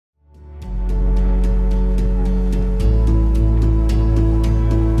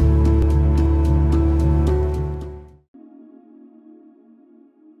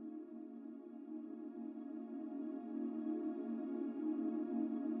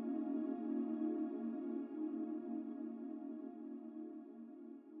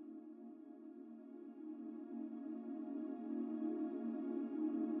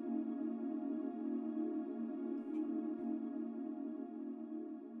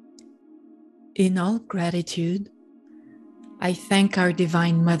In all gratitude, I thank our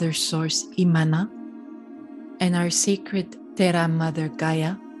Divine Mother Source Imana and our sacred Terra Mother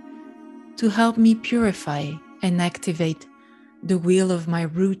Gaia to help me purify and activate the wheel of my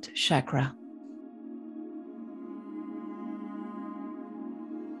root chakra.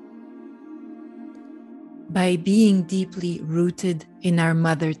 By being deeply rooted in our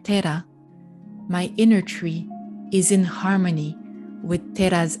Mother Terra, my inner tree is in harmony with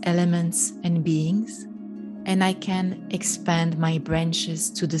Terra's elements and beings, and I can expand my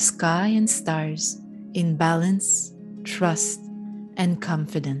branches to the sky and stars in balance, trust, and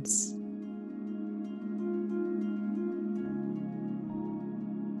confidence.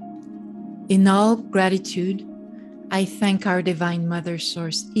 In all gratitude, I thank our Divine Mother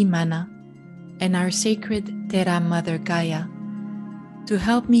Source Imana and our sacred Terra Mother Gaia to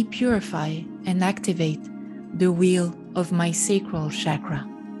help me purify and activate the wheel of my sacral chakra.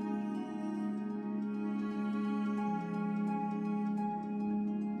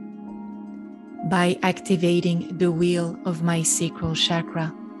 By activating the wheel of my sacral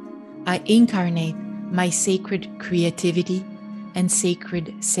chakra, I incarnate my sacred creativity and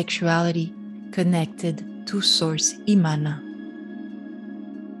sacred sexuality connected to Source Imana.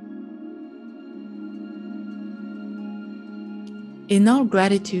 In all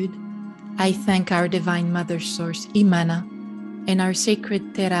gratitude, I thank our Divine Mother Source Imana and our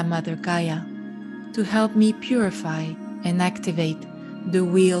sacred Terra Mother Gaia to help me purify and activate the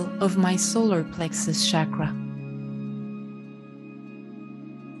wheel of my solar plexus chakra.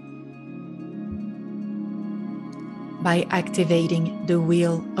 By activating the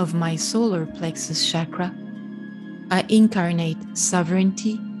wheel of my solar plexus chakra, I incarnate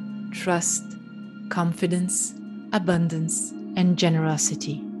sovereignty, trust, confidence, abundance, and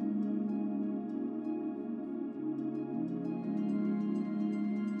generosity.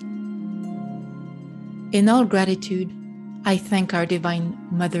 In all gratitude, I thank our Divine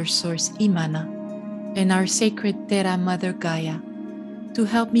Mother Source Imana and our sacred Terra Mother Gaia to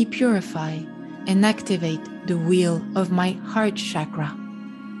help me purify and activate the wheel of my heart chakra.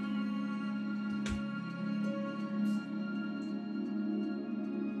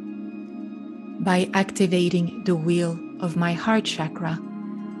 By activating the wheel of my heart chakra,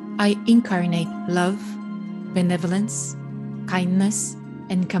 I incarnate love, benevolence, kindness,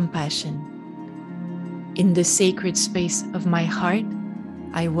 and compassion. In the sacred space of my heart,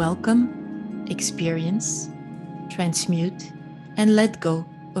 I welcome, experience, transmute, and let go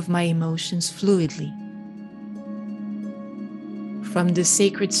of my emotions fluidly. From the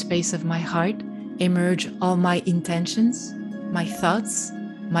sacred space of my heart emerge all my intentions, my thoughts,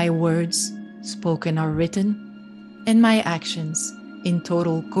 my words, spoken or written, and my actions in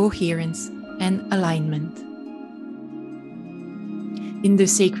total coherence and alignment. In the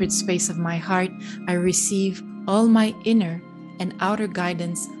sacred space of my heart, I receive all my inner and outer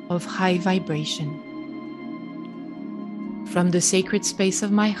guidance of high vibration. From the sacred space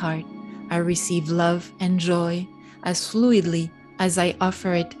of my heart, I receive love and joy as fluidly as I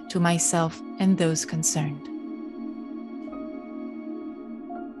offer it to myself and those concerned.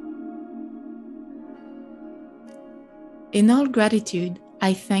 In all gratitude,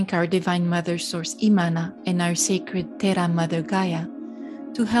 I thank our Divine Mother Source Imana and our sacred Terra Mother Gaia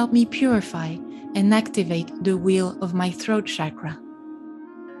to help me purify and activate the wheel of my throat chakra.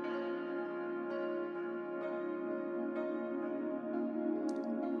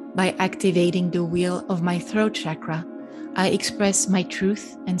 By activating the wheel of my throat chakra, I express my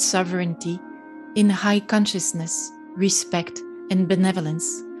truth and sovereignty in high consciousness, respect, and benevolence,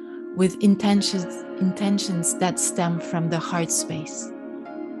 with intentions that stem from the heart space.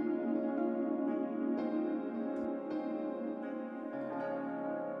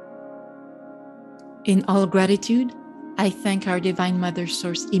 In all gratitude, I thank our Divine Mother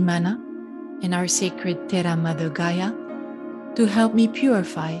Source Imana and our sacred Terra Mother Gaia to help me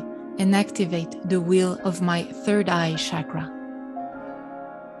purify and activate the wheel of my third eye chakra.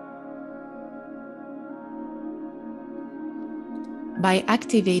 By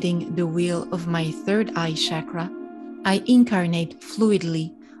activating the wheel of my third eye chakra, I incarnate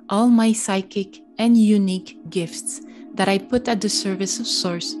fluidly all my psychic and unique gifts that I put at the service of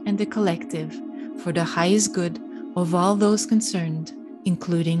Source and the collective for the highest good of all those concerned,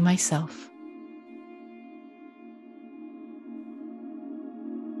 including myself.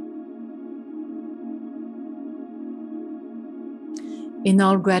 In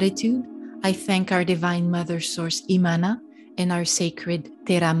all gratitude, I thank our Divine Mother Source Imana and our sacred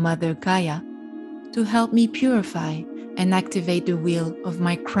Terra Mother Gaia to help me purify and activate the wheel of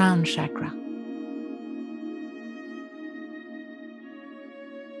my crown chakra.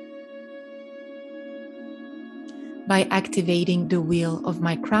 By activating the wheel of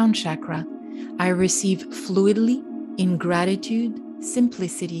my crown chakra, I receive fluidly, in gratitude,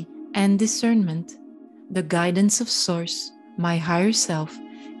 simplicity, and discernment, the guidance of Source, my higher self,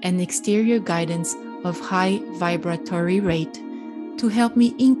 and exterior guidance of high vibratory rate to help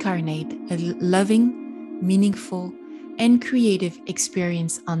me incarnate a loving, meaningful, and creative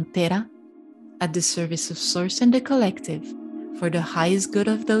experience on Terra at the service of Source and the collective for the highest good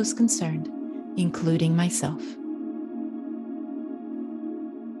of those concerned, including myself.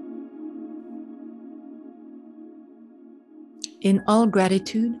 In all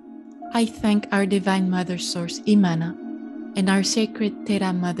gratitude, I thank our Divine Mother Source Imana and our sacred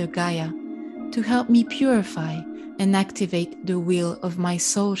Terra Mother Gaia to help me purify and activate the wheel of my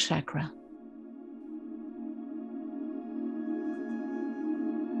soul chakra.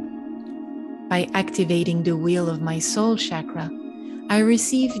 By activating the wheel of my soul chakra, I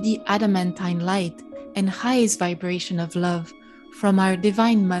receive the adamantine light and highest vibration of love from our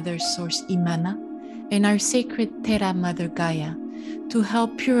Divine Mother Source Imana and our sacred Terra Mother Gaia to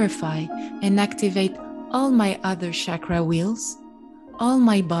help purify and activate all my other chakra wheels, all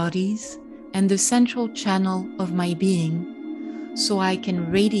my bodies, and the central channel of my being, so I can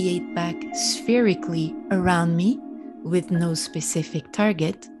radiate back spherically around me with no specific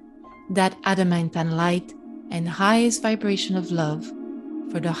target, that adamantine light and highest vibration of love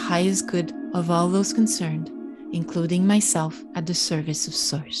for the highest good of all those concerned, including myself at the service of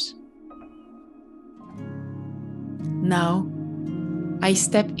Source. Now, I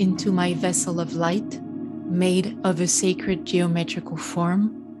step into my vessel of light made of a sacred geometrical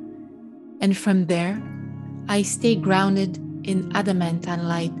form, and from there, I stay grounded in adamantine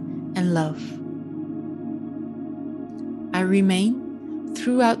light and love. I remain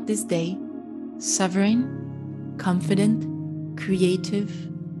throughout this day sovereign, confident, creative,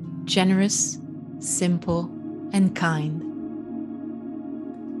 generous, simple, and kind.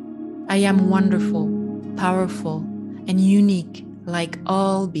 I am wonderful, powerful, and unique like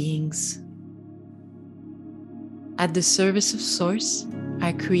all beings. At the service of Source,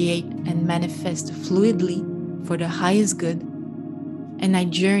 I create and manifest fluidly for the highest good, and I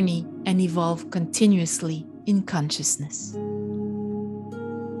journey and evolve continuously in consciousness.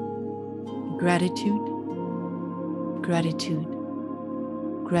 Gratitude, gratitude,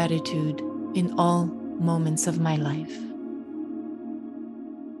 gratitude in all moments of my life.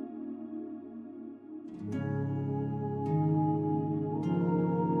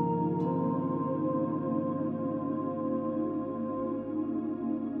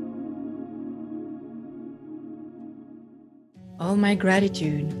 All my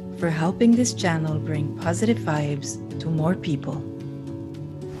gratitude for helping this channel bring positive vibes to more people.